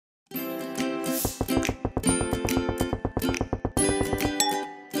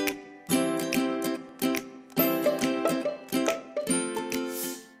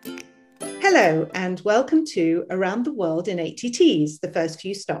Hello and welcome to Around the World in 80 Teas, the first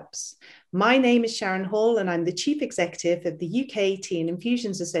few stops. My name is Sharon Hall and I'm the Chief Executive of the UK Tea and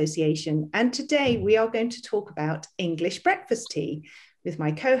Infusions Association, and today we are going to talk about English breakfast tea with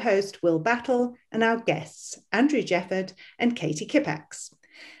my co-host Will Battle and our guests Andrew Jefford and Katie Kippax.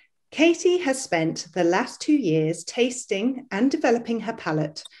 Katie has spent the last 2 years tasting and developing her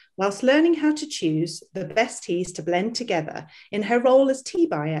palate whilst learning how to choose the best teas to blend together in her role as tea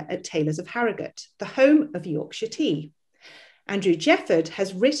buyer at Taylors of Harrogate, the home of Yorkshire tea. Andrew Jefford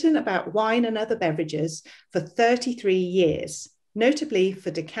has written about wine and other beverages for 33 years, notably for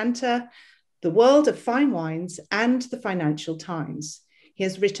Decanter, The World of Fine Wines, and the Financial Times. He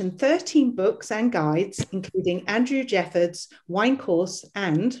has written 13 books and guides, including Andrew Jefford's Wine Course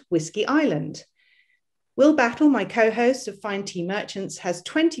and Whiskey Island. Will Battle, my co-host of Fine Tea Merchants, has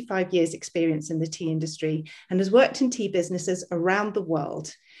 25 years experience in the tea industry and has worked in tea businesses around the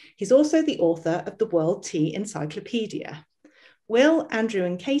world. He's also the author of the World Tea Encyclopedia. Will, Andrew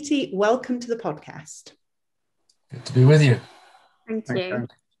and Katie, welcome to the podcast. Good to be with you. Thank you.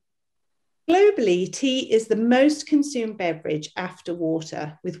 Globally, tea is the most consumed beverage after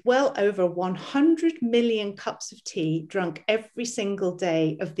water, with well over 100 million cups of tea drunk every single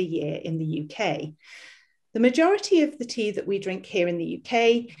day of the year in the UK. The majority of the tea that we drink here in the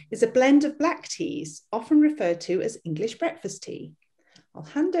UK is a blend of black teas, often referred to as English breakfast tea. I'll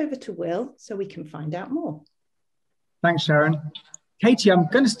hand over to Will so we can find out more. Thanks, Sharon. Katie, I'm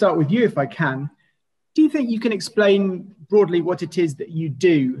going to start with you if I can. Do you think you can explain broadly what it is that you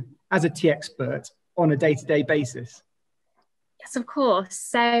do as a tea expert on a day-to-day basis? Yes, of course.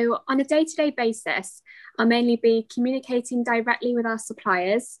 So on a day-to-day basis, I'll mainly be communicating directly with our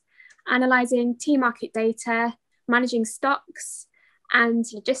suppliers, analysing tea market data, managing stocks and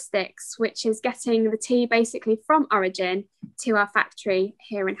logistics, which is getting the tea basically from origin to our factory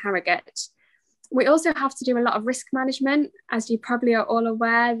here in Harrogate. We also have to do a lot of risk management, as you probably are all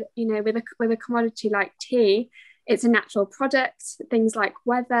aware, with a commodity like tea, it's a natural product. Things like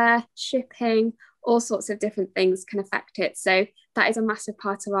weather, shipping, all sorts of different things can affect it. So that is a massive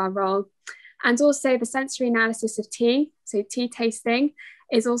part of our role. And also the sensory analysis of tea, so tea tasting,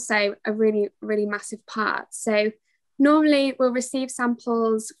 is also a really, really massive part. So normally we'll receive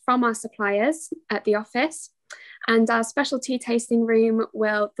samples from our suppliers at the office, and our special tea tasting room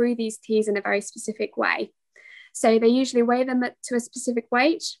will brew these teas in a very specific way. So they usually weigh them to a specific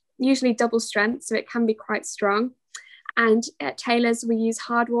weight, usually double strength, so it can be quite strong. And at Taylors, we use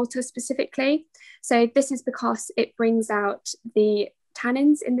hard water specifically. So this is because it brings out the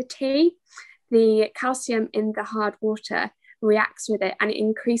tannins in the tea. The calcium in the hard water reacts with it and it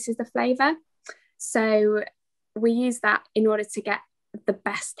increases the flavour. So we use that in order to get the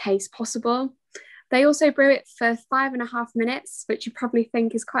best taste possible. They also brew it for 5.5 minutes, which you probably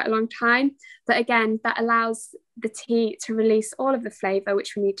think is quite a long time. But again, that allows the tea to release all of the flavour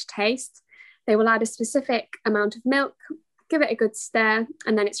which we need to taste. They will add a specific amount of milk, give it a good stir,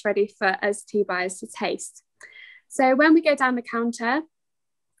 and then it's ready for us tea buyers to taste. So when we go down the counter,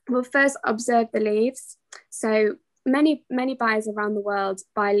 we'll first observe the leaves. So many buyers around the world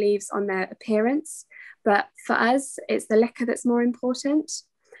buy leaves on their appearance, but for us, it's the liquor that's more important.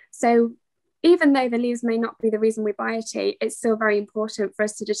 So even though the leaves may not be the reason we buy a tea, it's still very important for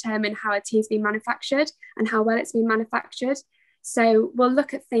us to determine how a tea has been manufactured and how well it's been manufactured. So we'll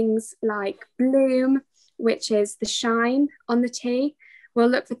look at things like bloom, which is the shine on the tea. We'll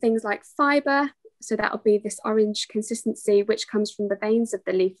look for things like fibre, so that'll be this orange consistency which comes from the veins of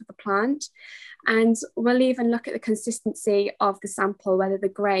the leaf of the plant. And we'll even look at the consistency of the sample, whether the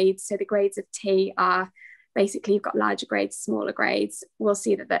grades, so the grades of tea are basically, you've got larger grades, smaller grades. We'll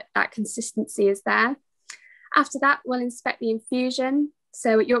see that consistency is there. After that, we'll inspect the infusion.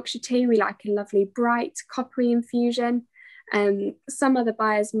 So at Yorkshire Tea, we like a lovely bright coppery infusion. Some other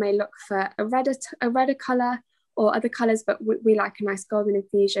buyers may look for a redder colour or other colours, but we like a nice golden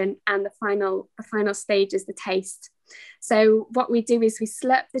infusion. And the final stage is the taste. So what we do is we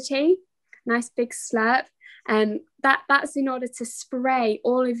slurp the tea, nice big slurp. And that's in order to spray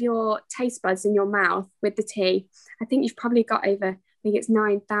all of your taste buds in your mouth with the tea. I think you've probably got over, I think it's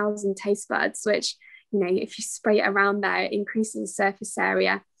 9,000 taste buds, which, if you spray it around there, it increases the surface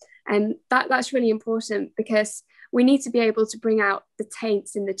area. And that's really important because we need to be able to bring out the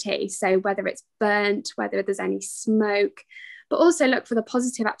taints in the tea. So whether it's burnt, whether there's any smoke, but also look for the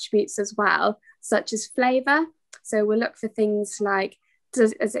positive attributes as well, such as flavour. So we'll look for things like,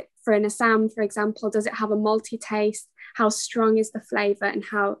 for an Assam, for example, does it have a malty taste? How strong is the flavour and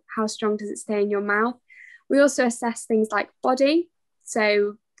how strong does it stay in your mouth? We also assess things like body.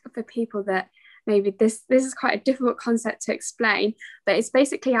 So for people that maybe this is quite a difficult concept to explain, but it's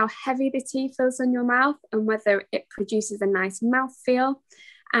basically how heavy the tea feels on your mouth and whether it produces a nice mouthfeel.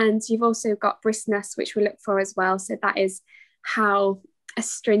 And you've also got briskness, which we look for as well. So that is how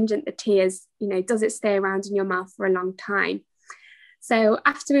astringent the tea is, does it stay around in your mouth for a long time? So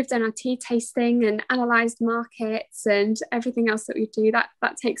after we've done our tea tasting and analysed markets and everything else that we do, that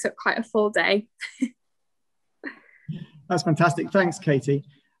takes up quite a full day. That's fantastic. Thanks, Katie.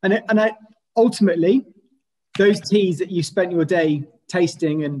 And ultimately, those teas that you spent your day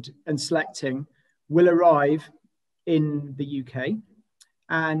tasting and selecting will arrive in the UK,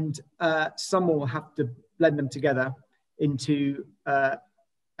 and someone will have to blend them together into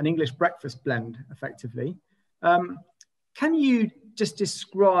an English breakfast blend, effectively. Can you just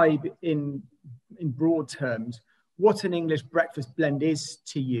describe in broad terms what an English breakfast blend is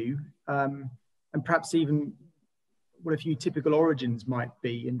to you, and perhaps even what a few typical origins might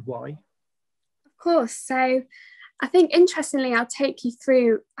be and why? Of course. So I think, interestingly, I'll take you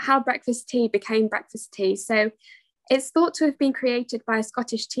through how breakfast tea became breakfast tea. So it's thought to have been created by a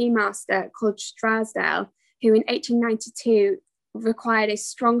Scottish tea master called Strassdale, who in 1892 required a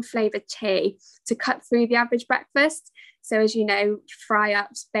strong flavoured tea to cut through the average breakfast. So as you know,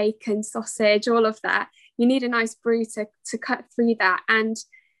 fry-ups, bacon, sausage, all of that, you need a nice brew to cut through that. And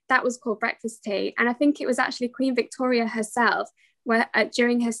that was called breakfast tea. And I think it was actually Queen Victoria herself, where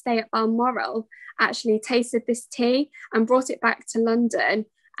during her stay at Balmoral, actually tasted this tea and brought it back to London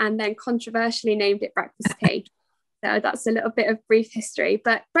and then controversially named it breakfast tea. So that's a little bit of brief history.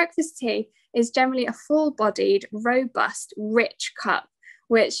 But breakfast tea is generally a full-bodied, robust, rich cup,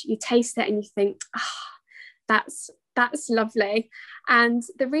 which you taste it and you think, that's lovely. And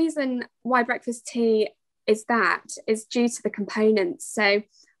the reason why breakfast tea is due to the components. So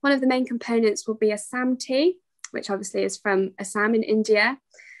one of the main components will be Assam tea, which obviously is from Assam in India.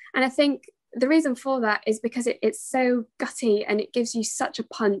 And I think the reason for that is because it's so gutty and it gives you such a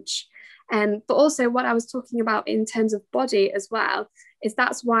punch. But also what I was talking about in terms of body as well, is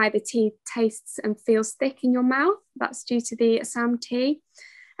that's why the tea tastes and feels thick in your mouth. That's due to the Assam tea.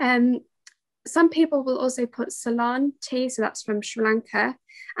 Some people will also put Ceylon tea, so that's from Sri Lanka,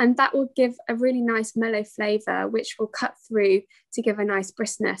 and that will give a really nice mellow flavour, which will cut through to give a nice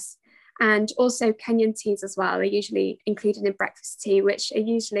briskness. And also Kenyan teas as well are usually included in breakfast tea, which are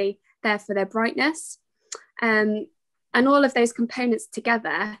usually there for their brightness. And all of those components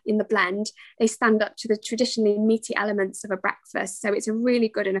together in the blend, they stand up to the traditionally meaty elements of a breakfast. So it's a really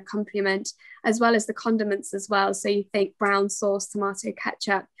good an accompaniment, as well as the condiments as well. So you think brown sauce, tomato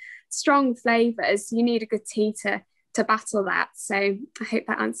ketchup, strong flavours. You need a good tea to battle that. So I hope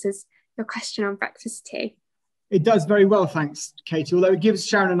that answers your question on breakfast tea. It does very well, thanks, Katie. Although it gives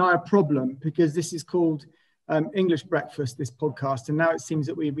Sharon and I a problem, because this is called English breakfast, this podcast, and now it seems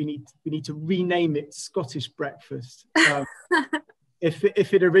that we need to rename it Scottish breakfast if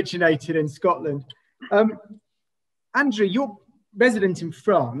it originated in Scotland. Andrew, you're resident in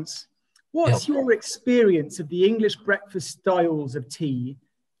France. What's your experience of the English breakfast styles of tea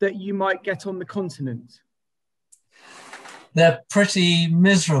that you might get on the continent? They're pretty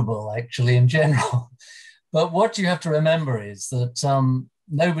miserable, actually, in general. But what you have to remember is that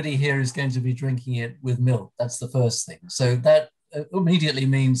nobody here is going to be drinking it with milk. That's the first thing. So that immediately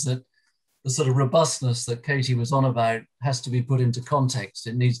means that the sort of robustness that Katie was on about has to be put into context.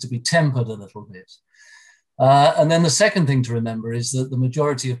 It needs to be tempered a little bit. And then the second thing to remember is that the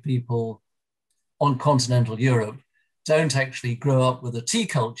majority of people on continental Europe don't actually grow up with a tea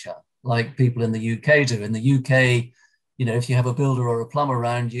culture like people in the UK do. In the UK, if you have a builder or a plumber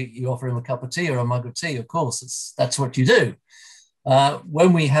around, you offer him a cup of tea or a mug of tea. Of course, that's what you do.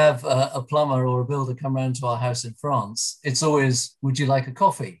 When we have a plumber or a builder come round to our house in France, it's always, would you like a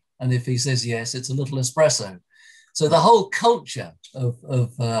coffee? And if he says yes, it's a little espresso. So the whole culture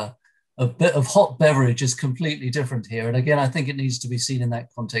of hot beverage is completely different here. And again, I think it needs to be seen in that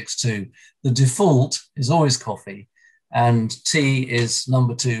context too. The default is always coffee, and tea is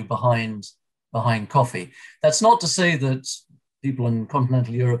number two behind coffee. That's not to say that people in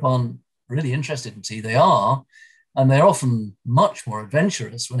continental Europe aren't really interested in tea. They are, and they're often much more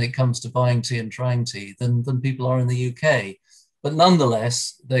adventurous when it comes to buying tea and trying tea than people are in the UK. But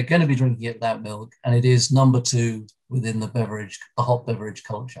nonetheless, they're going to be drinking it without milk, and it is number two within the hot beverage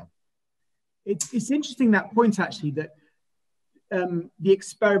culture. It's interesting, that point actually, that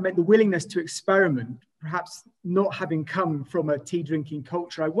the willingness to experiment, perhaps not having come from a tea drinking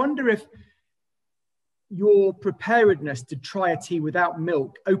culture. I wonder if your preparedness to try a tea without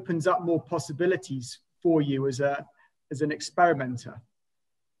milk opens up more possibilities for you as an experimenter.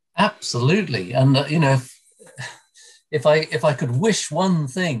 Absolutely. And if I could wish one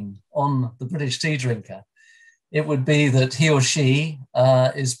thing on the British tea drinker, it would be that he or she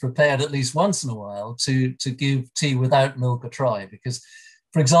is prepared at least once in a while to give tea without milk a try. Because,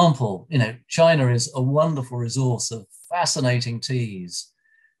 for example, China is a wonderful resource of fascinating teas.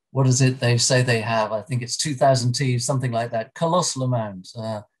 What is it they say they have? I think it's 2,000 teas, something like that. Colossal amount,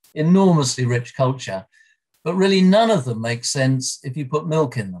 enormously rich culture. But really none of them make sense if you put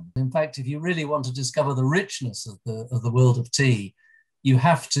milk in them. In fact, if you really want to discover the richness of the world of tea, you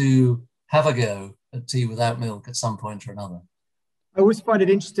have to have a go at tea without milk at some point or another. I always find it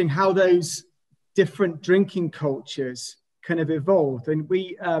interesting how those different drinking cultures kind of evolved. And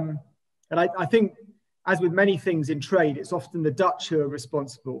I think, as with many things in trade, it's often the Dutch who are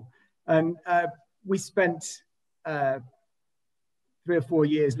responsible. And we spent 3 or 4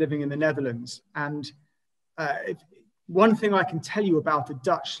 years living in the Netherlands. And one thing I can tell you about a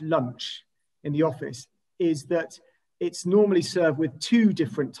Dutch lunch in the office is that it's normally served with 2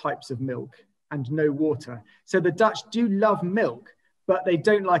 different types of milk and no water. So the Dutch do love milk, but they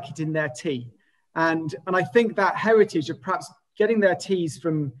don't like it in their tea. And I think that heritage of perhaps getting their teas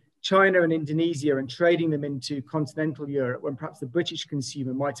from China and Indonesia and trading them into continental Europe, when perhaps the British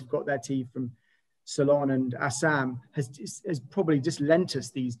consumer might have got their tea from Ceylon and Assam, has probably just lent us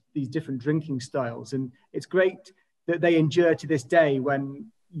these different drinking styles. And it's great that they endure to this day,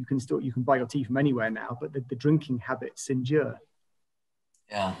 when you can buy your tea from anywhere now, but the drinking habits endure.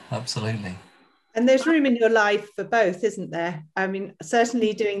 Yeah, absolutely. And there's room in your life for both, isn't there? I mean,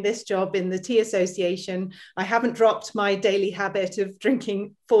 certainly doing this job in the Tea Association, I haven't dropped my daily habit of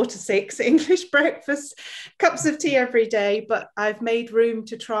drinking 4 to 6 English breakfast cups of tea every day, but I've made room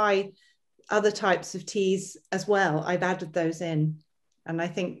to try other types of teas as well. I've added those in. And I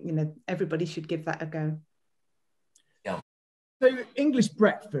think, everybody should give that a go. Yeah. So English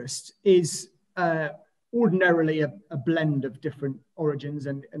breakfast is ordinarily a blend of different origins,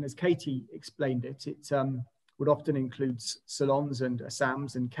 and as Katie explained it, would often include Ceylons and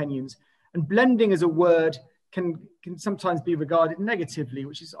Assams and Kenyans. And blending as a word can sometimes be regarded negatively,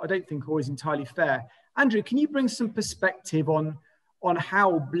 which is, I don't think, always entirely fair. Andrew, can you bring some perspective on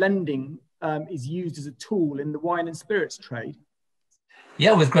how blending is used as a tool in the wine and spirits trade?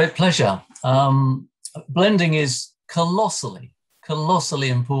 Yeah, with great pleasure. Blending is colossally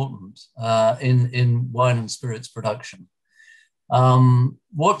important in wine and spirits production.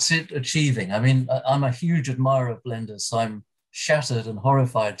 What's it achieving? I mean, I'm a huge admirer of blenders, so I'm shattered and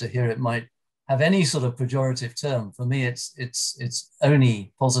horrified to hear it might have any sort of pejorative term. For me, it's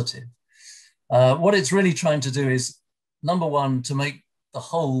only positive. What it's really trying to do is, number one, to make the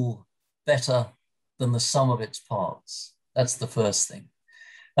whole better than the sum of its parts. That's the first thing.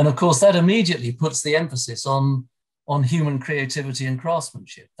 And of course, that immediately puts the emphasis on human creativity and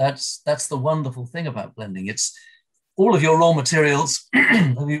craftsmanship. That's the wonderful thing about blending. It's all of your raw materials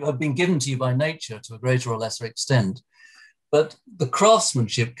have been given to you by nature to a greater or lesser extent. But the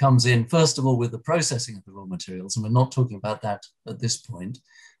craftsmanship comes in, first of all, with the processing of the raw materials, and we're not talking about that at this point.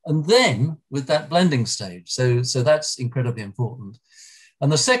 And then with that blending stage. So that's incredibly important.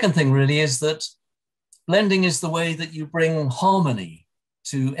 And the second thing really is that blending is the way that you bring harmony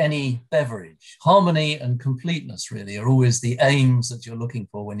to any beverage. Harmony and completeness really are always the aims that you're looking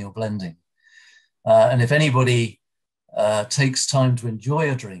for when you're blending. And if anybody takes time to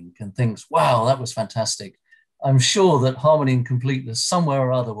enjoy a drink and thinks, wow, that was fantastic, I'm sure that harmony and completeness somewhere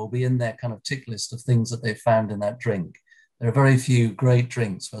or other will be in their kind of tick list of things that they've found in that drink. There are very few great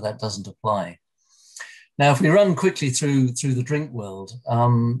drinks where that doesn't apply. Now, if we run quickly through the drink world,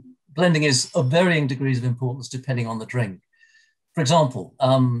 blending is of varying degrees of importance depending on the drink. For example,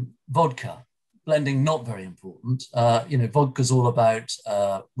 vodka, blending not very important. Vodka is all about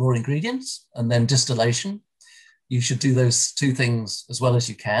raw ingredients and then distillation. You should do those 2 things as well as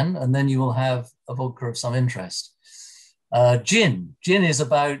you can, and then you will have a vodka of some interest. Gin is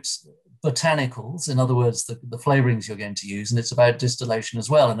about botanicals, in other words, the flavorings you're going to use, and it's about distillation as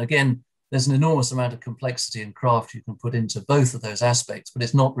well. And again, there's an enormous amount of complexity and craft you can put into both of those aspects, but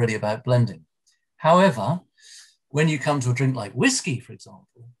it's not really about blending. However, when you come to a drink like whiskey, for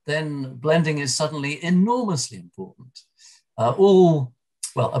example, then blending is suddenly enormously important.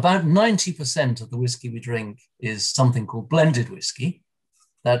 About 90% of the whiskey we drink is something called blended whiskey.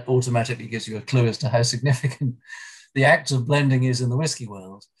 That automatically gives you a clue as to how significant the act of blending is in the whiskey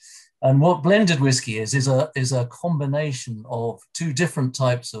world. And what blended whiskey is a combination of 2 different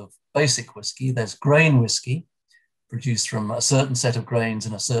types of basic whiskey. There's grain whiskey, produced from a certain set of grains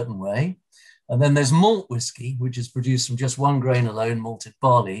in a certain way. And then there's malt whiskey, which is produced from just 1 grain alone, malted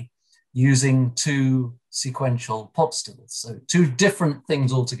barley, using 2 sequential pot stills. So 2 different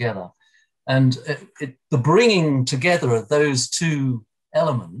things altogether. And the bringing together of those two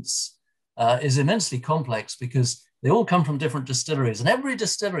elements is immensely complex because they all come from different distilleries, and every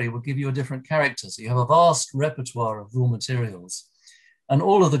distillery will give you a different character. So you have a vast repertoire of raw materials. And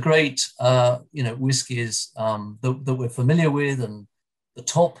all of the great whiskies that we're familiar with, and the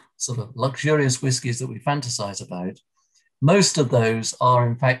top sort of luxurious whiskies that we fantasize about, most of those are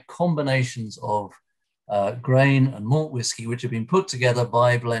in fact combinations of grain and malt whiskey, which have been put together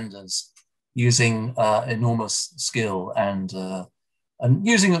by blenders using enormous skill and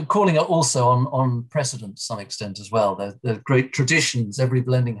calling it also on precedent to some extent as well. There are great traditions. Every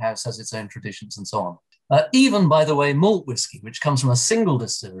blending house has its own traditions and so on. Even, by the way, malt whiskey, which comes from a single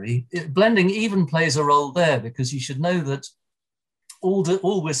distillery, blending even plays a role there, because you should know that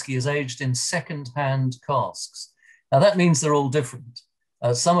all whiskey is aged in second-hand casks. Now, that means they're all different.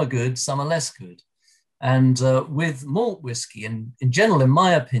 Some are good, some are less good. And with malt whiskey, and in general, in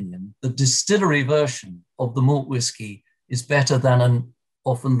my opinion, the distillery version of the malt whiskey is better than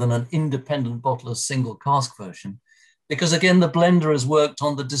often than an independent bottler's single cask version. Because again, the blender has worked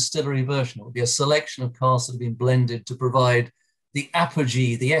on the distillery version. It will be a selection of casks that have been blended to provide the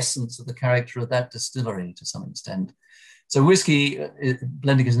apogee, the essence of the character of that distillery to some extent. So whiskey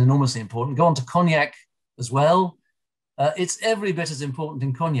blending is enormously important. Go on to cognac as well. It's every bit as important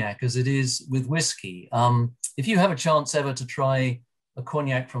in cognac as it is with whiskey. If you have a chance ever to try a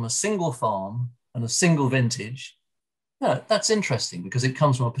cognac from a single farm and a single vintage, that's interesting because it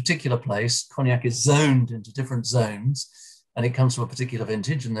comes from a particular place. Cognac is zoned into different zones and it comes from a particular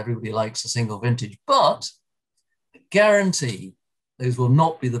vintage, and everybody likes a single vintage. But I guarantee those will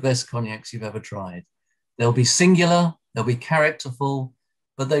not be the best cognacs you've ever tried. They'll be singular, they'll be characterful,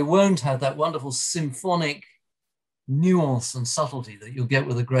 but they won't have that wonderful symphonic nuance and subtlety that you'll get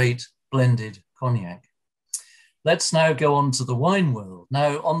with a great blended cognac. Let's now go on to the wine world.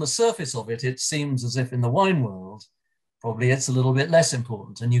 Now, on the surface of it, it seems as if in the wine world, probably it's a little bit less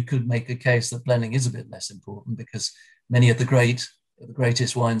important. And you could make a case that blending is a bit less important because many of the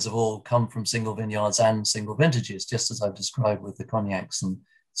greatest wines of all come from single vineyards and single vintages, just as I've described with the cognacs and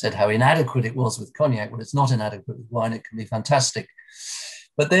said how inadequate it was with cognac. Well, it's not inadequate with wine, it can be fantastic.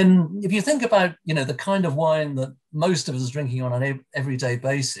 But then if you think about, the kind of wine that most of us are drinking on an everyday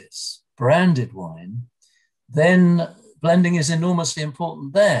basis, branded wine, then blending is enormously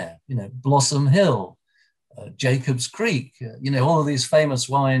important there. Blossom Hill, Jacob's Creek, all of these famous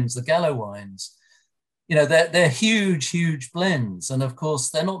wines, the Gallo wines, they're huge, huge blends. And of course,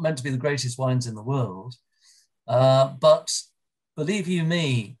 they're not meant to be the greatest wines in the world. But believe you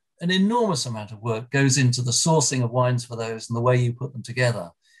me, an enormous amount of work goes into the sourcing of wines for those and the way you put them together.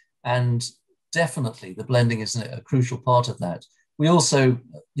 And definitely the blending is a crucial part of that. We also,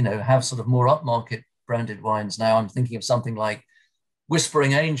 have sort of more upmarket branded wines now. I'm thinking of something like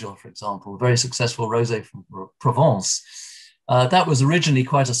Whispering Angel, for example, a very successful rosé from Provence. That was originally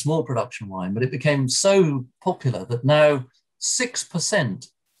quite a small production wine, but it became so popular that now 6%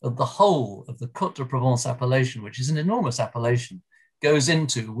 of the whole of the Côte de Provence appellation, which is an enormous appellation, goes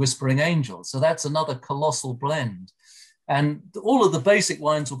into Whispering Angel. So that's another colossal blend. And all of the basic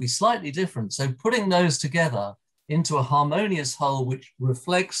wines will be slightly different. So putting those together into a harmonious whole, which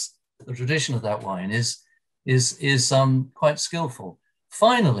reflects the tradition of that wine, is quite skillful.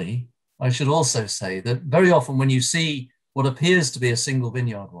 Finally, I should also say that very often when you see what appears to be a single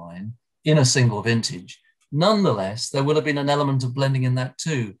vineyard wine in a single vintage, nonetheless, there will have been an element of blending in that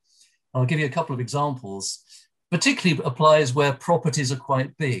too. I'll give you a couple of examples. Particularly applies where properties are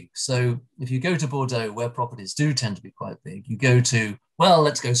quite big. So if you go to Bordeaux, where properties do tend to be quite big, you go to, well,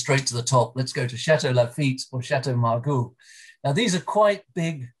 let's go straight to the top. Let's go to Chateau Lafite or Chateau Margaux. Now, these are quite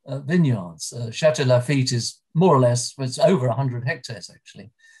big vineyards. Chateau Lafite is more or less, it's over 100 hectares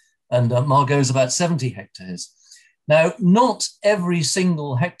actually. And Margaux is about 70 hectares. Now, not every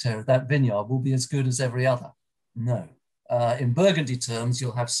single hectare of that vineyard will be as good as every other. No. In Burgundy terms,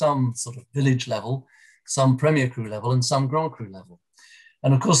 you'll have some sort of village level, some Premier Cru level, and some Grand Cru level.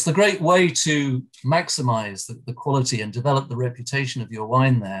 And of course, the great way to maximize the quality and develop the reputation of your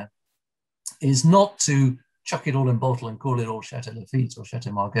wine there is not to chuck it all in bottle and call it all Chateau Lafite or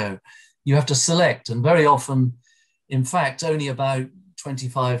Chateau Margaux. You have to select, and very often, in fact, only about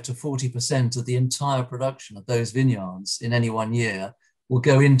 25 to 40% of the entire production of those vineyards in any one year will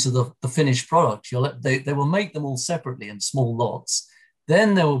go into the finished product. They will make them all separately in small lots.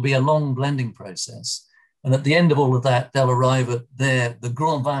 Then there will be a long blending process. And at the end of all of that, they'll arrive at the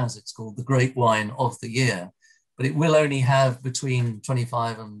Grand Vin, as it's called, the great wine of the year. But it will only have between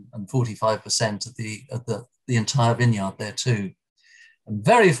 25 and 45% of the entire vineyard there too. And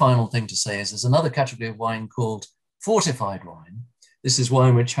very final thing to say is there's another category of wine called fortified wine, This is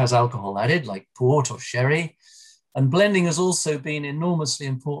wine which has alcohol added, like port or sherry. And blending has also been enormously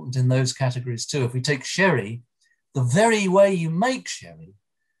important in those categories too. If we take sherry, the very way you make sherry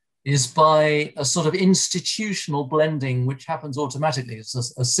is by a sort of institutional blending, which happens automatically. It's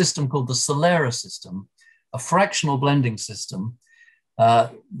a system called the Solera system, a fractional blending system.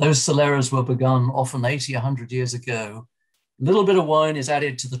 Those Soleras were begun often 80, 100 years ago. A little bit of wine is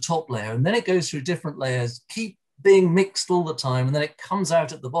added to the top layer, and then it goes through different layers, keep being mixed all the time, and then it comes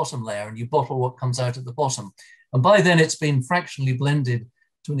out at the bottom layer, and you bottle what comes out at the bottom. And by then it's been fractionally blended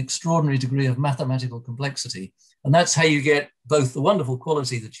to an extraordinary degree of mathematical complexity. And that's how you get both the wonderful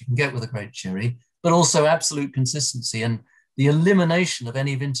quality that you can get with a great sherry, but also absolute consistency and the elimination of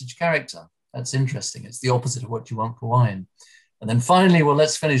any vintage character. That's interesting. It's the opposite of what you want for wine. And then finally, well,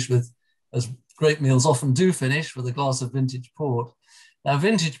 let's finish with, as great meals often do finish, with a glass of vintage port. Now,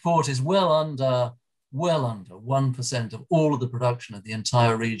 vintage port is well under 1% of all of the production of the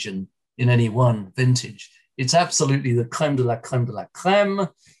entire region in any one vintage. It's absolutely the crème de la crème de la crème.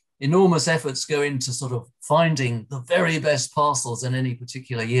 Enormous efforts go into sort of finding the very best parcels in any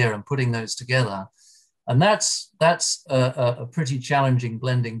particular year and putting those together. And that's a pretty challenging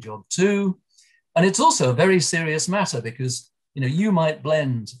blending job too. And it's also a very serious matter because, you know, you might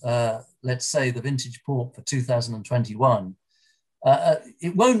blend, let's say, the vintage port for 2021.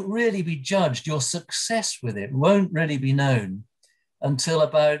 It won't really be judged. Your success with it won't really be known until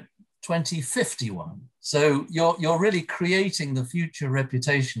about 2051. So you're really creating the future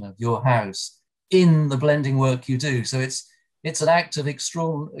reputation of your house in the blending work you do. So it's an act of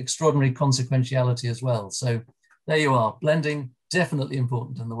extraordinary consequentiality as well. So there you are, blending definitely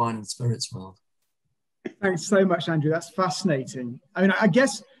important in the wine and spirits world. Thanks so much, Andrew. That's fascinating. I mean, I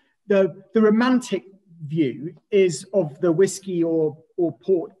guess the romantic view is of the whiskey or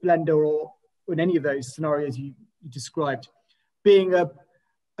port blender or in any of those scenarios you described being a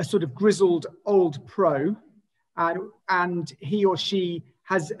sort of grizzled old pro, and he or she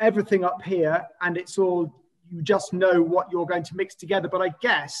has everything up here and it's all, you just know what you're going to mix together. But I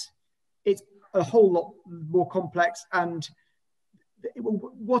guess it's a whole lot more complex. And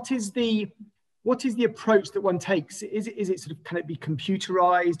what is the approach that one takes? Is it sort of, can it be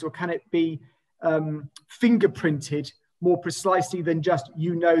computerized or can it be fingerprinted more precisely than just,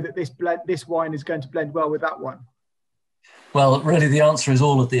 you know, that this wine is going to blend well with that one? Well, really, the answer is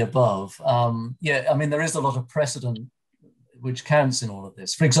all of the above. Yeah, I mean, there is a lot of precedent which counts in all of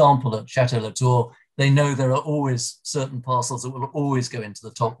this. For example, at Chateau Latour, they know there are always certain parcels that will always go into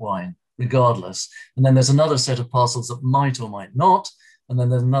the top wine, regardless. And then there's another set of parcels that might or might not. And then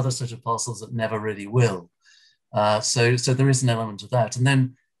there's another set of parcels that never really will. So there is an element of that. And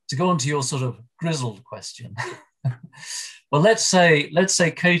then to go on to your sort of grizzled question, well, let's say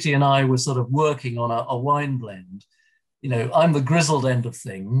Katie and I were sort of working on a wine blend. You know, I'm the grizzled end of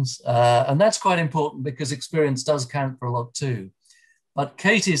things, and that's quite important because experience does count for a lot too. But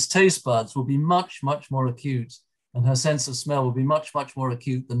Katie's taste buds will be much, much more acute, and her sense of smell will be much, much more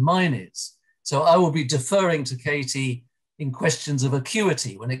acute than mine is. So I will be deferring to Katie in questions of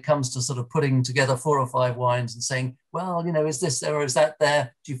acuity when it comes to sort of putting together 4 or 5 wines and saying, well, you know, is this there or is that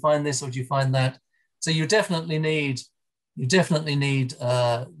there? Do you find this or do you find that? So you definitely need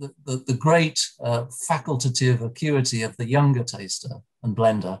the great facultative acuity of the younger taster and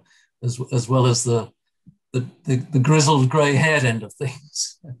blender, as well as the grizzled grey-haired end of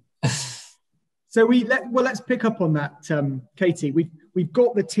things. So let's pick up on that, Katie. We've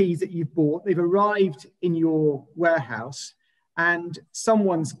got the teas that you've bought. They've arrived in your warehouse, and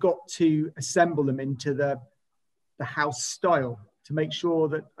someone's got to assemble them into the house style to make sure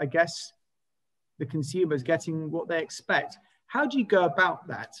that, I guess, the consumer's getting what they expect. How do you go about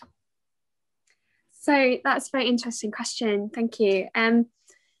that? So that's a very interesting question. Thank you.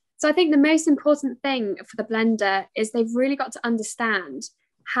 So I think the most important thing for the blender is they've really got to understand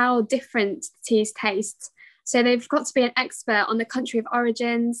how different the teas taste. So they've got to be an expert on the country of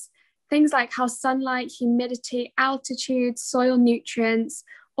origins, things like how sunlight, humidity, altitude, soil nutrients,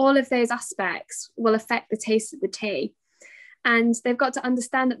 all of those aspects will affect the taste of the tea. And they've got to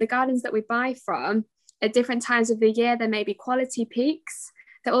understand that the gardens that we buy from, at different times of the year, there may be quality peaks.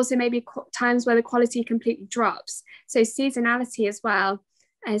 There also may be times where the quality completely drops. So seasonality as well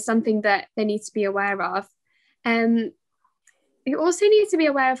is something that they need to be aware of. You also need to be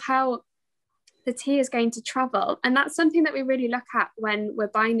aware of how the tea is going to travel. And that's something that we really look at when we're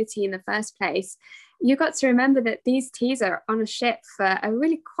buying the tea in the first place. You've got to remember that these teas are on a ship for a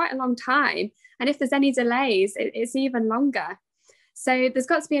really quite a long time. And if there's any delays, it's even longer. So there's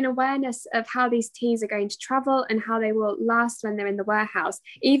got to be an awareness of how these teas are going to travel and how they will last when they're in the warehouse,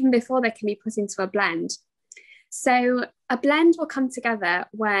 even before they can be put into a blend. So a blend will come together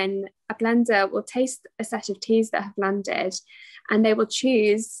when a blender will taste a set of teas that have landed, and they will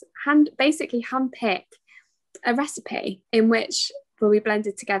basically handpick a recipe in which will be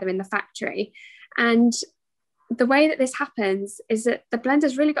blended together in the factory. And the way that this happens is that the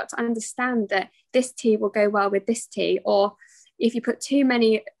blender's really got to understand that this tea will go well with this tea, or if you put too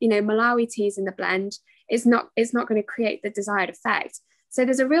many, Malawi teas in the blend, it's not going to create the desired effect. So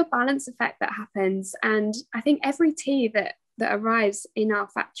there's a real balance effect that happens. And I think every tea that arrives in our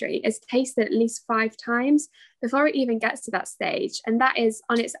factory is tasted at least 5 times before it even gets to that stage. And that is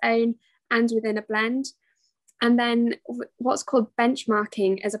on its own and within a blend. And then what's called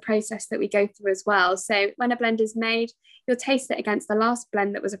benchmarking is a process that we go through as well. So when a blend is made, you'll taste it against the last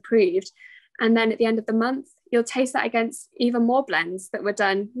blend that was approved. And then at the end of the month, you'll taste that against even more blends that were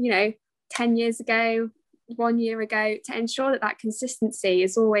done, 10 years ago, 1 year ago, to ensure that consistency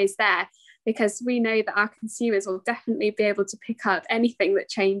is always there, because we know that our consumers will definitely be able to pick up anything that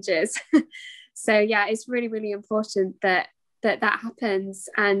changes. So yeah, it's really, really important that happens.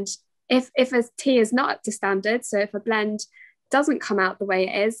 And if a tea is not up to standard, so if a blend doesn't come out the way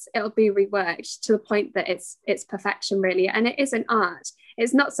it is, it'll be reworked to the point that it's perfection, really. And it is an art.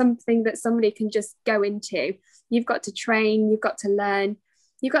 It's not something that somebody can just go into. You've got to train, you've got to learn,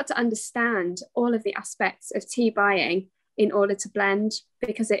 you've got to understand all of the aspects of tea buying in order to blend,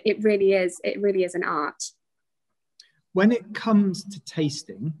 because it really is an art. When it comes to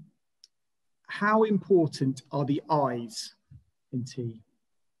tasting, how important are the eyes in tea?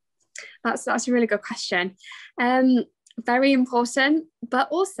 That's a really good question. Very important, but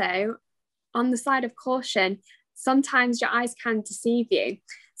also on the side of caution, sometimes your eyes can deceive you.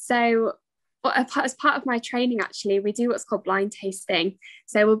 So as part of my training, actually, we do what's called blind tasting.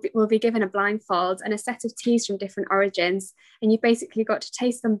 So we'll be given a blindfold and a set of teas from different origins, and you've basically got to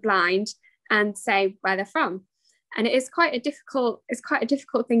taste them blind and say where they're from. And it's quite a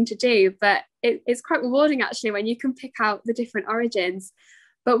difficult thing to do, but it's quite rewarding, actually, when you can pick out the different origins.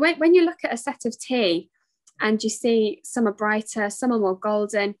 But when you look at a set of tea and you see some are brighter, some are more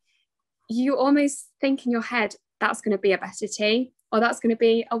golden, you almost think in your head, that's going to be a better tea, or that's going to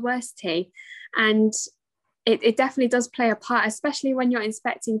be a worse tea. And it definitely does play a part, especially when you're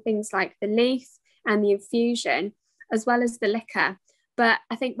inspecting things like the leaf and the infusion, as well as the liquor. But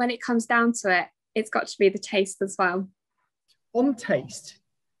I think when it comes down to it, it's got to be the taste as well. On taste,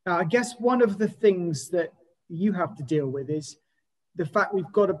 I guess one of the things that you have to deal with is the fact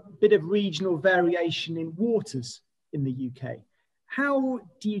we've got a bit of regional variation in waters in the UK. How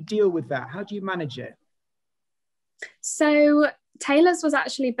do you deal with that? How do you manage it? So Taylor's was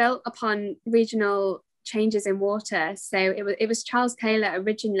actually built upon regional changes in water. So it was Charles Taylor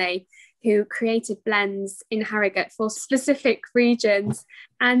originally who created blends in Harrogate for specific regions.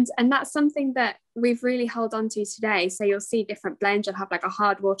 And that's something that we've really held on to today. So you'll see different blends. You'll have like a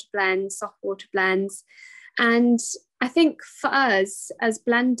hard water blend, soft water blends. And I think for us as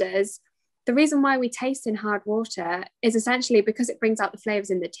blenders, the reason why we taste in hard water is essentially because it brings out the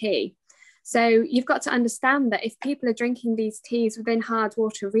flavors in the tea. So you've got to understand that if people are drinking these teas within hard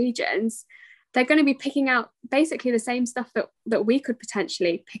water regions, they're going to be picking out basically the same stuff that we could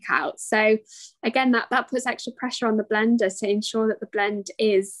potentially pick out. So again, that puts extra pressure on the blender to ensure that the blend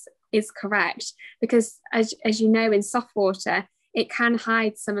is correct, because as you know, in soft water, it can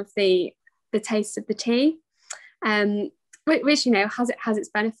hide some of the taste of the tea, which has its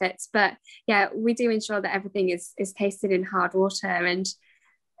benefits. But yeah, we do ensure that everything is tasted in hard water, and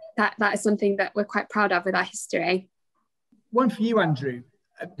that is something that we're quite proud of with our history. One for you, Andrew.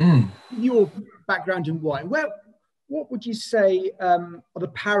 Your background in wine, what would you say are the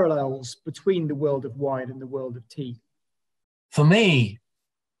parallels between the world of wine and the world of tea? For me,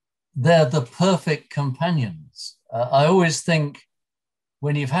 they're the perfect companions. I always think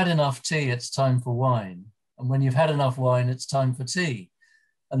when you've had enough tea, it's time for wine. And when you've had enough wine, it's time for tea.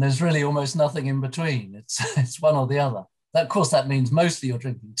 And there's really almost nothing in between. It's one or the other. Of course, that means mostly you're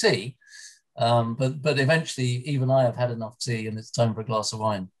drinking tea. But eventually, even I have had enough tea and it's time for a glass of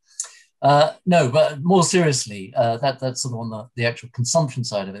wine. No, but more seriously, that's sort of on the actual consumption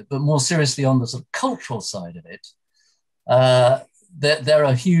side of it, but more seriously on the sort of cultural side of it, there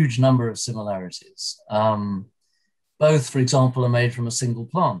are a huge number of similarities. Both, for example, are made from a single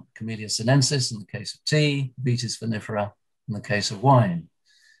plant, Camellia sinensis in the case of tea, Vitis vinifera in the case of wine.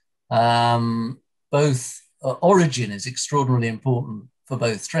 Both origin is extraordinarily important for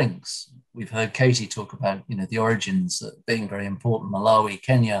both drinks. We've heard Katie talk about, the origins being very important. Malawi,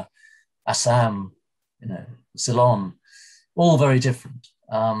 Kenya, Assam, Ceylon, all very different.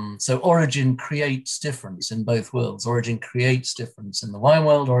 So origin creates difference in both worlds. Origin creates difference in the wine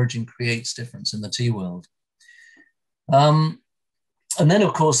world. Origin creates difference in the tea world. And then,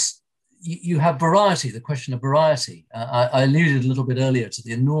 of course, you have variety, the question of variety. I alluded a little bit earlier to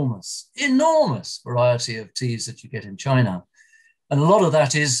the enormous variety of teas that you get in China. And a lot of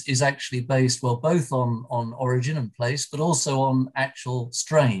that is actually based, well, both on origin and place, but also on actual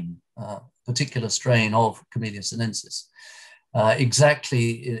strain, particular strain of Camellia sinensis. In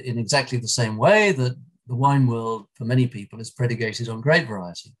exactly the same way that the wine world, for many people, is predicated on grape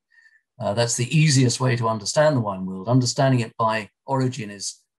variety. That's the easiest way to understand the wine world. Understanding it by origin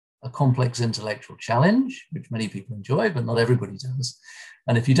is a complex intellectual challenge, which many people enjoy, but not everybody does.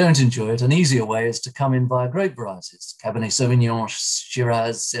 And if you don't enjoy it, an easier way is to come in via grape varieties: Cabernet Sauvignon,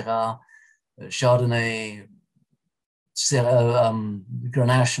 Shiraz, Syrah, Chardonnay,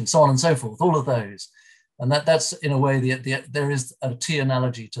 Grenache, and so on and so forth, all of those. And that's in a way, there is a tea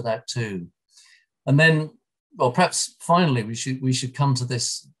analogy to that too. And then, well, perhaps finally, we should come to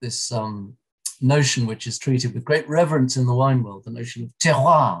this notion which is treated with great reverence in the wine world, the notion of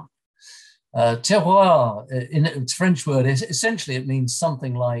terroir. Terroir, in its French word, essentially it means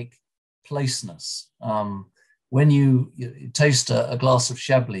something like placeness. When you taste a glass of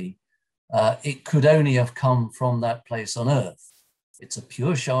Chablis, it could only have come from that place on earth. It's a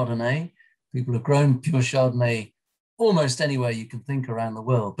pure Chardonnay. People have grown pure Chardonnay almost anywhere you can think around the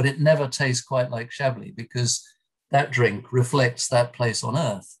world, but it never tastes quite like Chablis because that drink reflects that place on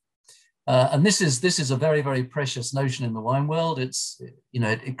earth. And this is a very, very precious notion in the wine world.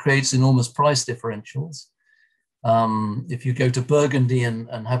 It creates enormous price differentials. If you go to Burgundy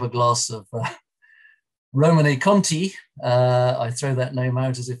and have a glass of Romanée Conti, I throw that name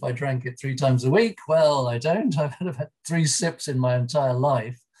out as if I drank it 3 times a week. Well, I don't. I've had 3 sips in my entire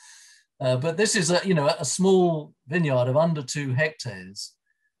life. But this is a small vineyard of under 2 hectares,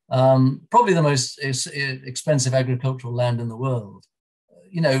 probably the most expensive agricultural land in the world.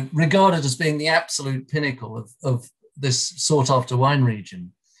 Regarded as being the absolute pinnacle of this sought-after wine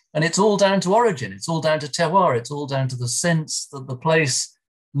region. And it's all down to origin. It's all down to terroir. It's all down to the sense that the place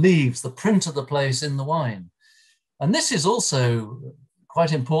leaves, the print of the place in the wine. And this is also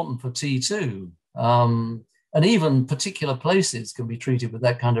quite important for tea too. And even particular places can be treated with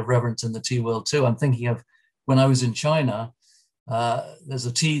that kind of reverence in the tea world too. I'm thinking of when I was in China, there's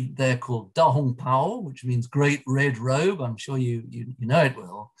a tea there called Da Hong Pao, which means great red robe. I'm sure you know it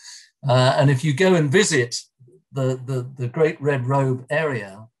well. And if you go and visit the great red robe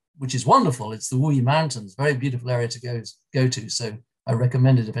area, which is wonderful, it's the Wuyi Mountains, very beautiful area to go to. So I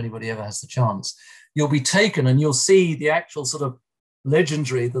recommend it if anybody ever has the chance. You'll be taken and you'll see the actual sort of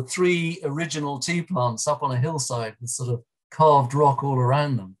legendary, the 3 original tea plants up on a hillside with sort of carved rock all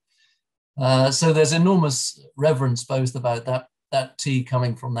around them. So there's enormous reverence both about that tea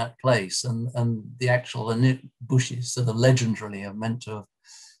coming from that place and the actual bushes that are legendarily are meant to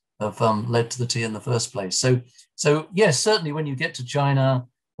have led to the tea in the first place. So yes, certainly when you get to China,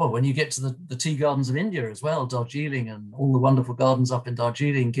 well, when you get to the tea gardens of India as well, Darjeeling and all the wonderful gardens up in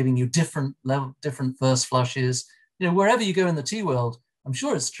Darjeeling, giving you different first flushes, wherever you go in the tea world, I'm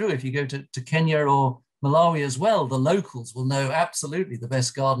sure it's true if you go to Kenya or Malawi as well, the locals will know absolutely the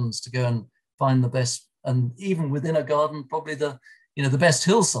best gardens to go and find the best, and even within a garden, probably the best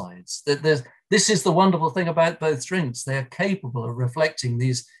hillsides. This is the wonderful thing about both drinks. They're capable of reflecting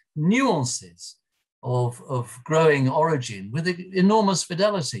these nuances of growing origin with enormous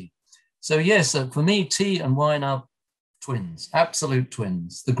fidelity. So yes, for me, tea and wine are twins, absolute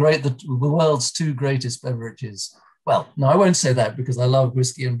twins. The world's 2 greatest beverages. Well, no, I won't say that because I love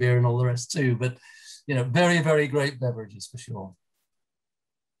whiskey and beer and all the rest too, but very, very great beverages for sure.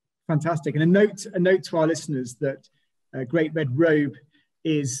 Fantastic. And a note to our listeners that Great Red Robe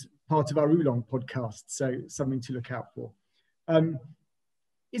is part of our Oolong podcast, so something to look out for.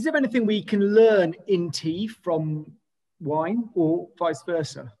 Is there anything we can learn in tea from wine or vice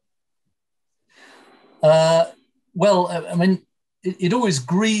versa? Well, I mean, it always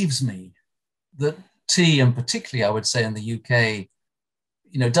grieves me that tea, and particularly I would say in the UK,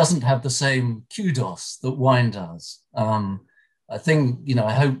 doesn't have the same kudos that wine does. I think,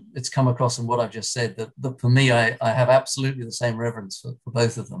 I hope it's come across in what I've just said that for me, I have absolutely the same reverence for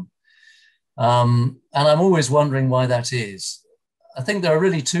both of them. And I'm always wondering why that is. I think there are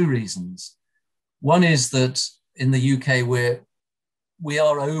really 2 reasons. One is that in the UK, we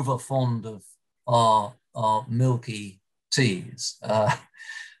are over fond of our milky teas.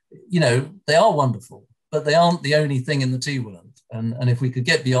 They are wonderful, but they aren't the only thing in the tea world. And if we could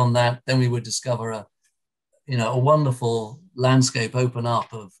get beyond that, then we would discover a wonderful landscape open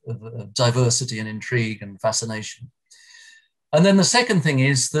up of diversity and intrigue and fascination. And then the second thing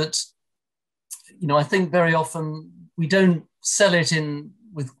is that, I think very often we don't sell it in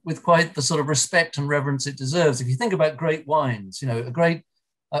with quite the sort of respect and reverence it deserves. If you think about great wines, you know,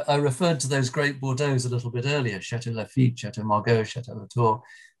 I referred to those great Bordeaux a little bit earlier, Chateau Lafite, Chateau Margaux, Chateau Latour.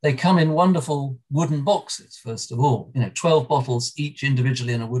 They come in wonderful wooden boxes, first of all, you know, 12 bottles each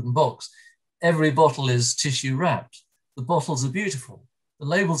individually in a wooden box. Every bottle is tissue wrapped. The bottles are beautiful. The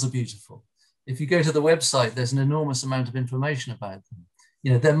labels are beautiful. If you go to the website, there's an enormous amount of information about them.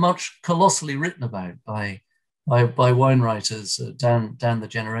 You know, they're much colossally written about by wine writers down the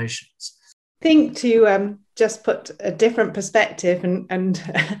generations. I think to just put a different perspective and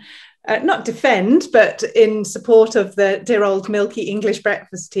not defend, but in support of the dear old milky English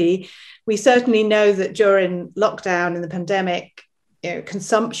breakfast tea, we certainly know that during lockdown and the pandemic, you know,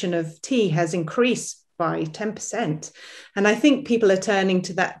 consumption of tea has increased by 10%. And I think people are turning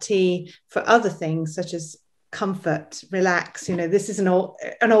to that tea for other things such as comfort, relax. You know, this is an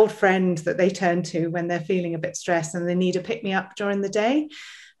old friend that they turn to when they're feeling a bit stressed and they need a pick-me-up during the day.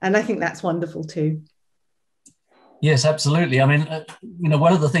 And I think that's wonderful too. Yes, absolutely. I mean, you know,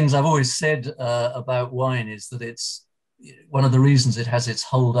 one of the things I've always said about wine is that it's one of the reasons it has its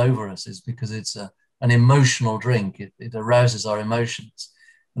hold over us is because it's an emotional drink. It arouses our emotions.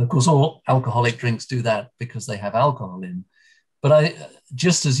 And of course, all alcoholic drinks do that because they have alcohol in. But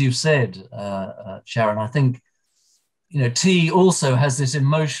just as you've said, Sharon, I think, you know, tea also has this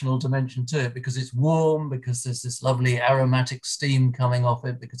emotional dimension to it because it's warm, because there's this lovely aromatic steam coming off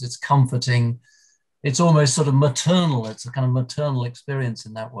it, because it's comforting. It's almost sort of maternal. It's a kind of maternal experience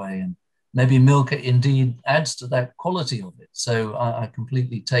in that way. And maybe milk indeed adds to that quality of it. So I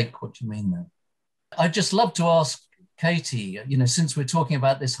completely take what you mean there. I'd just love to ask Katie, you know, since we're talking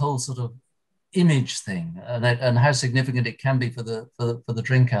about this whole sort of image thing and how significant it can be for the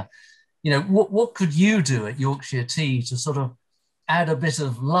drinker, you know, what could you do at Yorkshire Tea to sort of add a bit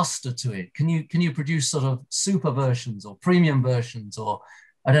of luster to it? Can you produce sort of super versions or premium versions or,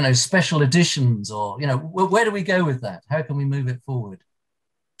 I don't know, special editions, or, you know, where do we go with that? How can we move it forward?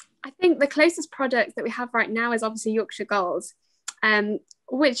 I think the closest product that we have right now is obviously Yorkshire Gold,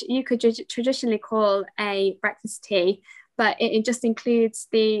 which you could traditionally call a breakfast tea, but it just includes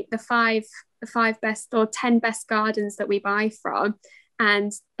the five best or 10 best gardens that we buy from,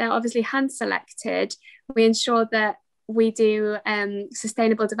 and they're obviously hand selected. We ensure that we do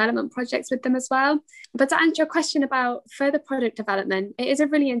sustainable development projects with them as well. But to answer your question about further product development, it is a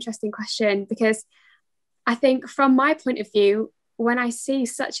really interesting question, because I think from my point of view, when I see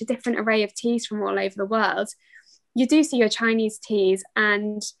such a different array of teas from all over the world, you do see your Chinese teas,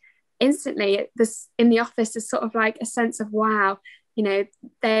 and instantly this in the office is sort of like a sense of, wow, you know,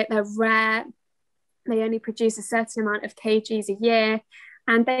 they're rare, they only produce a certain amount of kgs a year,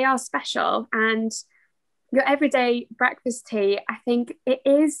 and they are special. And your everyday breakfast tea, I think it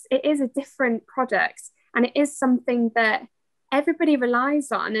is a different product, and it is something that everybody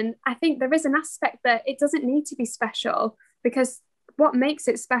relies on. And I think there is an aspect that it doesn't need to be special, because what makes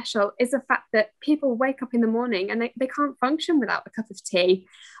it special is the fact that people wake up in the morning and they can't function without a cup of tea,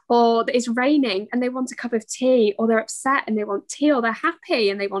 or it's raining and they want a cup of tea, or they're upset and they want tea, or they're happy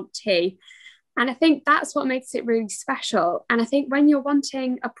and they want tea. And I think that's what makes it really special. And I think when you're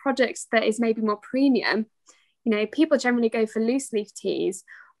wanting a product that is maybe more premium, you know, people generally go for loose leaf teas,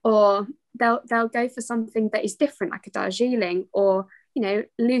 or they'll go for something that is different, like a Darjeeling, or, you know,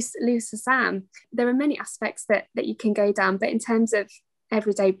 loose Assam. There are many aspects that you can go down, but in terms of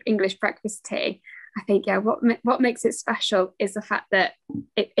everyday English breakfast tea, I think, yeah, what makes it special is the fact that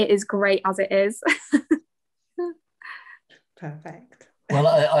it is great as it is. Perfect. Well,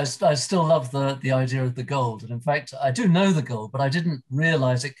 I still love the idea of the gold. And in fact, I do know the gold, but I didn't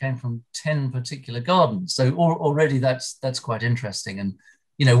realize it came from 10 particular gardens. So already that's quite interesting. And,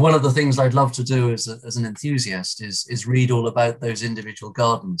 you know, one of the things I'd love to do as an enthusiast is read all about those individual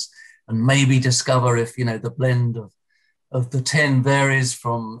gardens and maybe discover if, you know, the blend of the 10 varies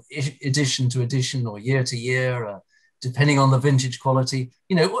from edition to edition or year to year, depending on the vintage quality.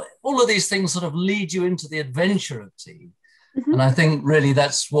 You know, all of these things sort of lead you into the adventure of tea. Mm-hmm. And I think really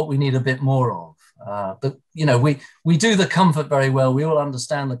that's what we need a bit more of. But, you know, we do the comfort very well. We all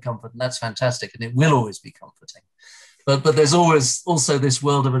understand the comfort, and that's fantastic. And it will always be comforting. But there's always also this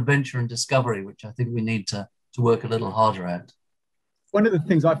world of adventure and discovery, which I think we need to work a little harder at. One of the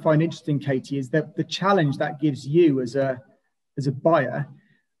things I find interesting, Katie, is that the challenge that gives you as a buyer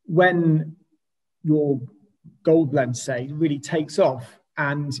when your gold blend, say, really takes off,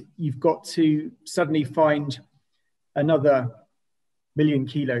 and you've got to suddenly find another 1,000,000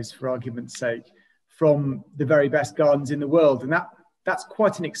 kilos, for argument's sake, from the very best gardens in the world. And that's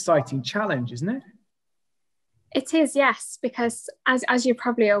quite an exciting challenge, isn't it? It is, yes, because as you're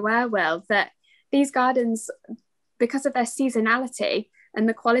probably aware, Will, that these gardens, because of their seasonality, and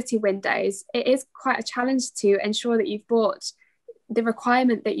the quality windows, it is quite a challenge to ensure that you've bought the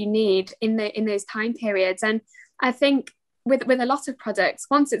requirement that you need in those time periods. And I think with a lot of products,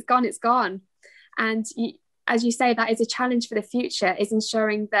 once it's gone, it's gone. And as you say, that is a challenge for the future, is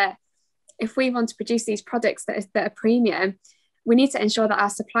ensuring that if we want to produce these products that are premium, we need to ensure that our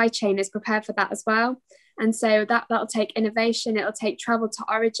supply chain is prepared for that as well. And so that'll take innovation, it'll take travel to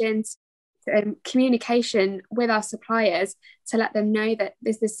origins, communication with our suppliers to let them know that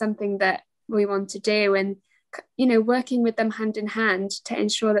this is something that we want to do, and working with them hand in hand to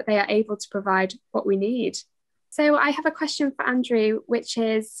ensure that they are able to provide what we need. So I have a question for Andrew, which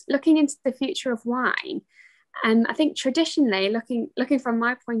is looking into the future of wine. And I think traditionally, looking from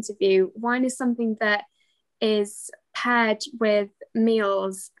my point of view, wine is something that is paired with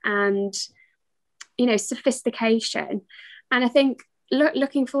meals and sophistication. And I think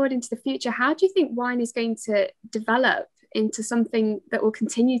looking forward into the future, how do you think wine is going to develop into something that will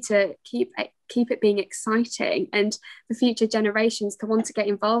continue to keep it being exciting, and for future generations to want to get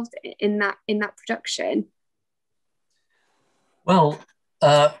involved in that production? Well,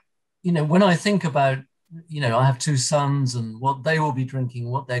 when I think about, I have two sons and what they will be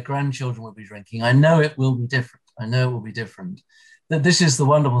drinking, what their grandchildren will be drinking, I know it will be different. That this is the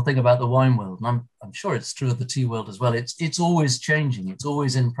wonderful thing about the wine world, and I'm sure it's true of the tea world as well. It's always changing. It's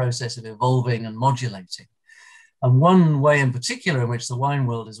always in process of evolving and modulating. And one way in particular in which the wine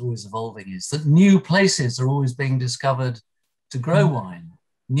world is always evolving is that new places are always being discovered to grow wine,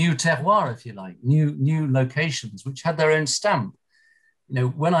 new terroir, if you like, new locations which had their own stamp.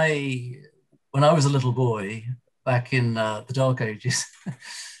 When I was a little boy back in the dark ages,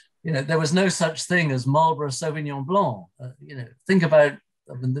 there was no such thing as Marlborough Sauvignon Blanc. Think about,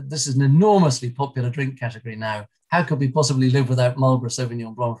 this is an enormously popular drink category now. How could we possibly live without Marlborough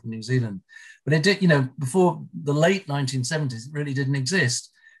Sauvignon Blanc from New Zealand? But it did, before the late 1970s, it really didn't exist.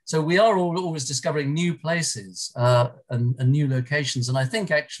 So we are always discovering new places and new locations. And I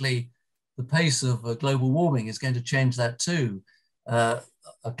think actually the pace of global warming is going to change that too. An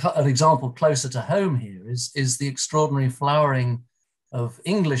example closer to home here is the extraordinary flowering of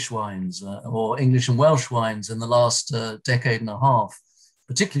English wines or English and Welsh wines in the last decade and a half,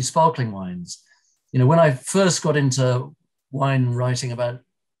 particularly sparkling wines. When I first got into wine writing about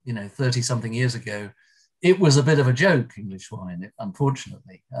 30 something years ago, it was a bit of a joke, English wine,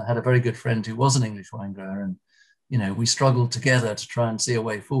 unfortunately. I had a very good friend who was an English wine grower, and we struggled together to try and see a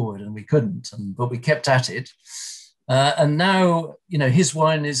way forward, and we couldn't, but we kept at it. And now, his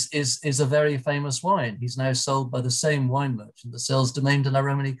wine is a very famous wine. He's now sold by the same wine merchant that sells Domaine de la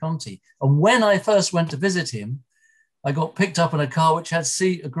Romanée Conti. And when I first went to visit him, I got picked up in a car which had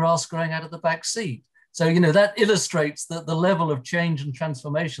grass growing out of the back seat. So, that illustrates the level of change and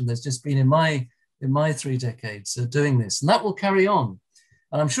transformation there's just been in my 3 decades of doing this. And that will carry on.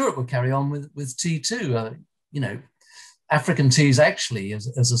 And I'm sure it will carry on with tea too. African teas actually, as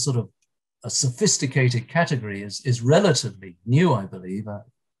a sort of a sophisticated category, is relatively new, I believe.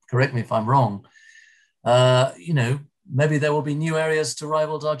 Correct me if I'm wrong. Maybe there will be new areas to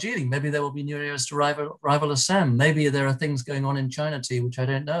rival Darjeeling. Maybe there will be new areas to rival Assam. Maybe there are things going on in China tea which I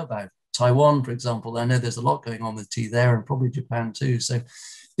don't know about. Taiwan, for example, I know there's a lot going on with tea there, and probably Japan too. So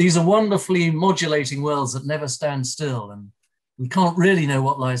these are wonderfully modulating worlds that never stand still, and we can't really know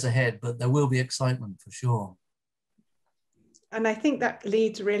what lies ahead, but there will be excitement for sure. And I think that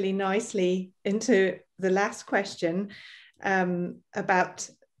leads really nicely into the last question about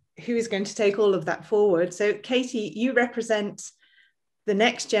who is going to take all of that forward. So Katie, you represent the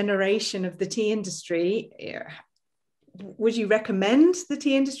next generation of the tea industry. Would you recommend the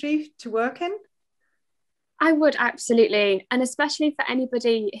tea industry to work in? I would, absolutely. And especially for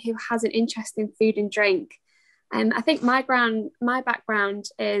anybody who has an interest in food and drink. I think my background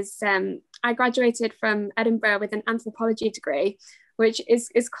is, I graduated from Edinburgh with an anthropology degree, which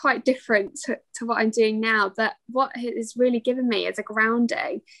is quite different to what I'm doing now. But what it has really given me is a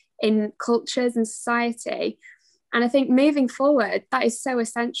grounding in cultures and society. And I think moving forward, that is so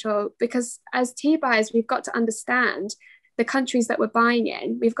essential, because as tea buyers, we've got to understand the countries that we're buying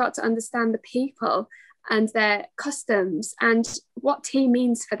in. We've got to understand the people and their customs and what tea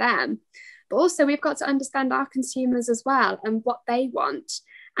means for them. But also we've got to understand our consumers as well, and what they want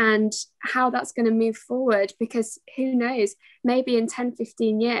and how that's going to move forward, because who knows, maybe in 10,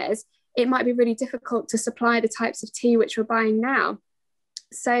 15 years, it might be really difficult to supply the types of tea which we're buying now.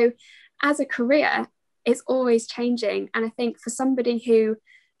 So as a career, it's always changing. And I think for somebody who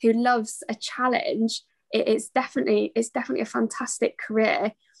loves a challenge, it's definitely a fantastic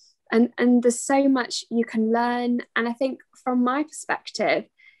career. And there's so much you can learn. And I think from my perspective,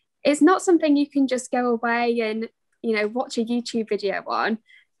 it's not something you can just go away and watch a YouTube video on.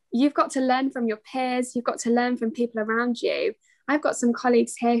 You've got to learn from your peers. You've got to learn from people around you. I've got some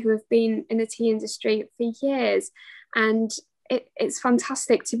colleagues here who have been in the tea industry for years, and it's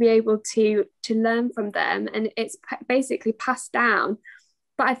fantastic to be able to learn from them, and it's basically passed down.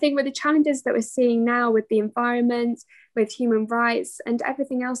 But I think with the challenges that we're seeing now with the environment, with human rights and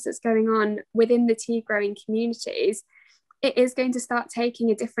everything else that's going on within the tea growing communities, it is going to start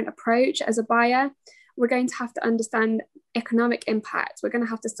taking a different approach as a buyer. We're going to have to understand economic impact. We're going to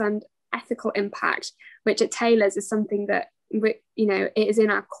have to understand ethical impact, which at Taylor's is something that it is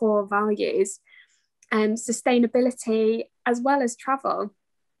in our core values. Sustainability as well as travel,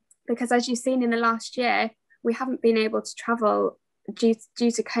 because as you've seen in the last year, we haven't been able to travel due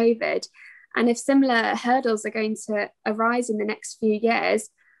to COVID. And if similar hurdles are going to arise in the next few years,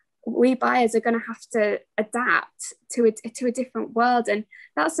 we buyers are going to have to adapt to a different world. And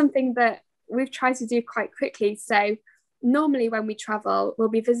that's something that we've tried to do quite quickly. So normally when we travel, we'll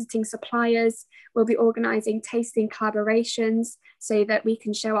be visiting suppliers, we'll be organising tasting collaborations so that we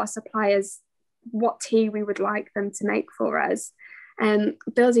can show our suppliers what tea we would like them to make for us,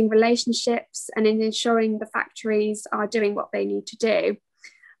 building relationships and ensuring the factories are doing what they need to do.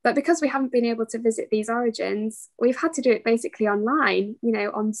 But because we haven't been able to visit these origins, we've had to do it basically online,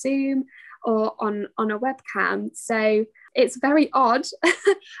 on Zoom or on a webcam. So it's very odd,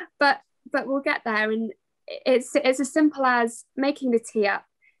 but we'll get there. And it's as simple as making the tea up,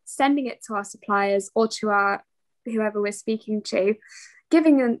 sending it to our suppliers or to our whoever we're speaking to,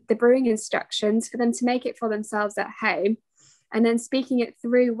 giving them the brewing instructions for them to make it for themselves at home, and then speaking it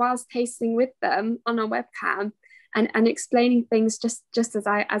through whilst tasting with them on a webcam and explaining things just as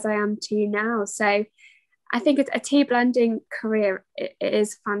I am to you now. So I think it's a tea blending career. It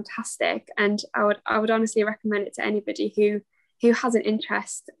is fantastic, and I would honestly recommend it to anybody who has an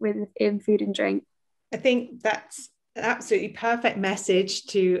interest in food and drink. I think that's an absolutely perfect message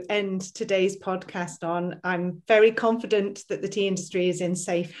to end today's podcast on. I'm very confident that the tea industry is in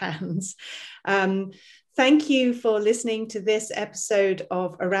safe hands. Thank you for listening to this episode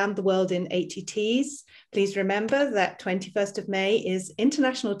of Around the World in 80 Teas. Please remember that 21st of May is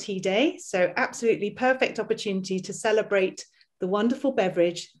International Tea Day, so absolutely perfect opportunity to celebrate the wonderful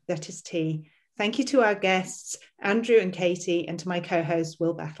beverage that is tea. Thank you to our guests, Andrew and Katie, and to my co-host,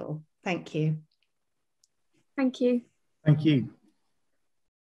 Will Battle. Thank you. Thank you. Thank you.